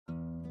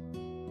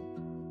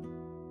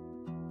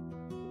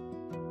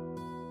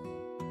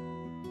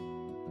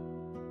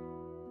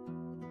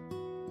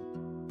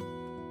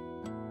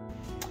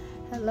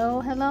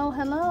Hello, hello,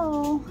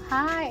 hello.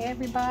 Hi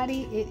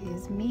everybody, it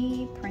is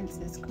me,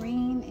 Princess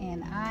Green,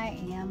 and I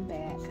am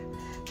back.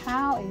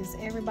 How is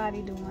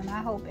everybody doing?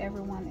 I hope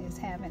everyone is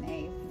having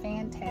a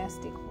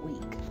fantastic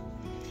week.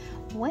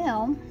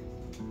 Well,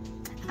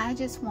 I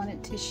just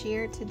wanted to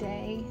share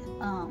today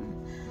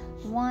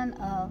one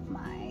of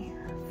my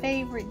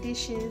favorite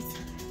dishes,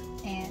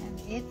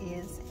 and it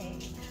is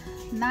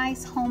a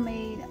nice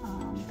homemade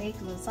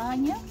baked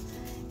lasagna.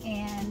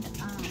 And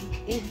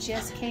it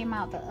just came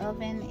out the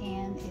oven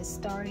and is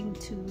starting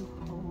to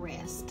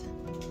rest.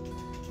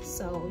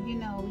 So you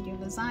know, your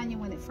lasagna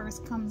when it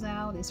first comes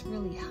out is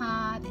really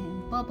hot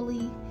and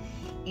bubbly,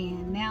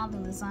 and now the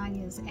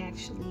lasagna is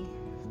actually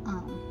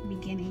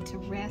beginning to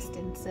rest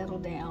and settle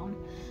down,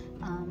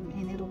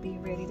 and it'll be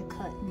ready to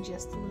cut in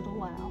just a little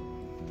while.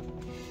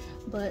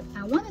 But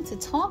I wanted to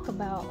talk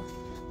about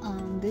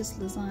this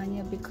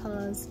lasagna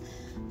because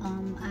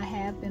I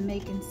have been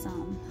making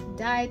some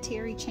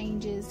dietary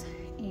changes,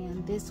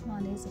 and this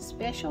one is a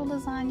special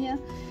lasagna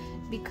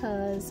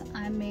because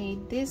I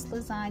made this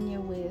lasagna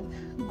with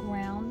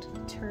ground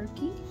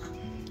turkey.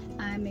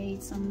 I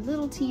made some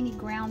little teeny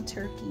ground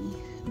turkey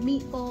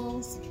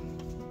meatballs.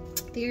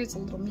 There's a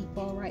little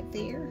meatball right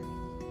there.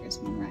 There's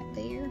one right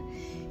there.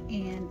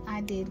 And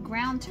I did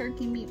ground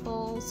turkey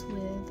meatballs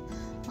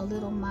with a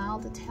little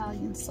mild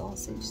Italian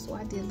sausage. So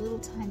I did little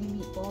tiny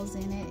meatballs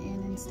in it,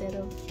 and instead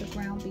of the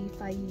ground beef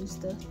I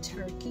used the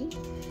turkey.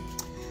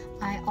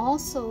 I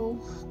also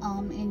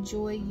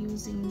enjoy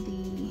using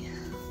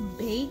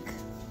the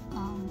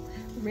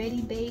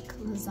ready bake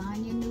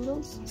lasagna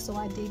noodles, so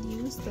I did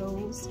use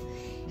those,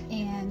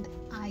 and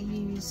I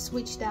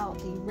switched out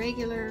the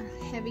regular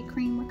heavy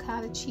cream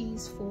ricotta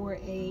cheese for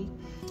a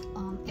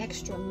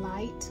extra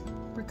light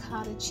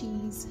ricotta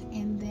cheese,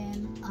 and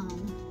then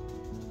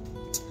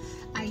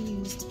I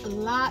used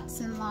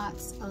lots and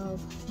lots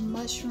of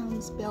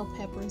mushrooms, bell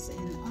peppers,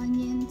 and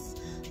onions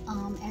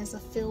as a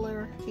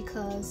filler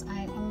because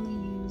I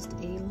only used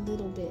a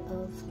little bit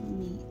of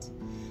meat.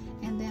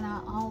 And then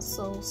I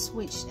also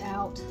switched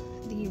out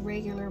the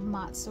regular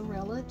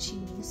mozzarella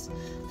cheese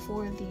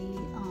for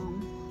the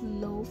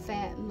low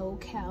fat, low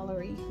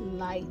calorie,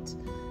 light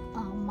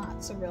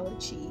mozzarella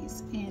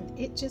cheese, and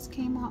it just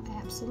came out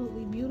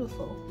absolutely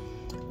beautiful.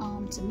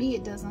 To me,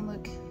 it doesn't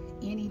look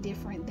any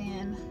different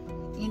than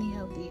any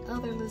of the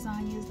other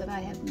lasagnas that I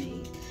have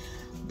made,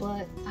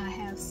 but I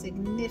have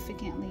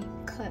significantly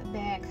cut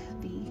back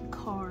the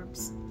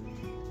carbs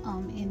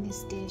in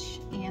this dish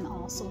and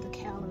also the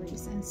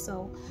calories, and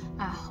so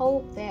I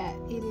hope that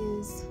it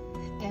is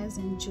as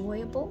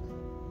enjoyable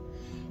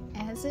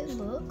as it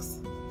looks.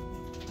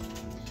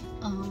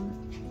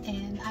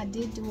 And I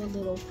did do a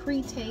little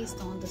pre-taste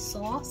on the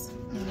sauce,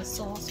 and the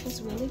sauce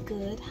was really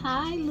good.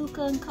 Hi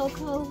Luca and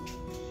Coco.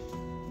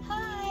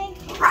 Hi.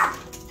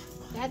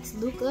 That's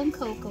Luca and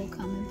Coco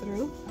coming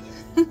through.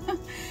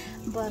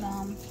 But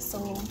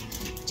so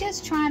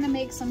just trying to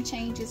make some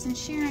changes and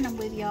sharing them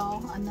with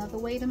y'all. Another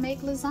way to make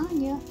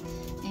lasagna,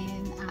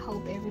 and I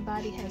hope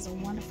everybody has a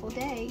wonderful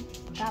day.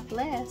 God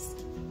bless.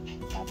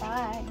 Bye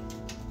bye.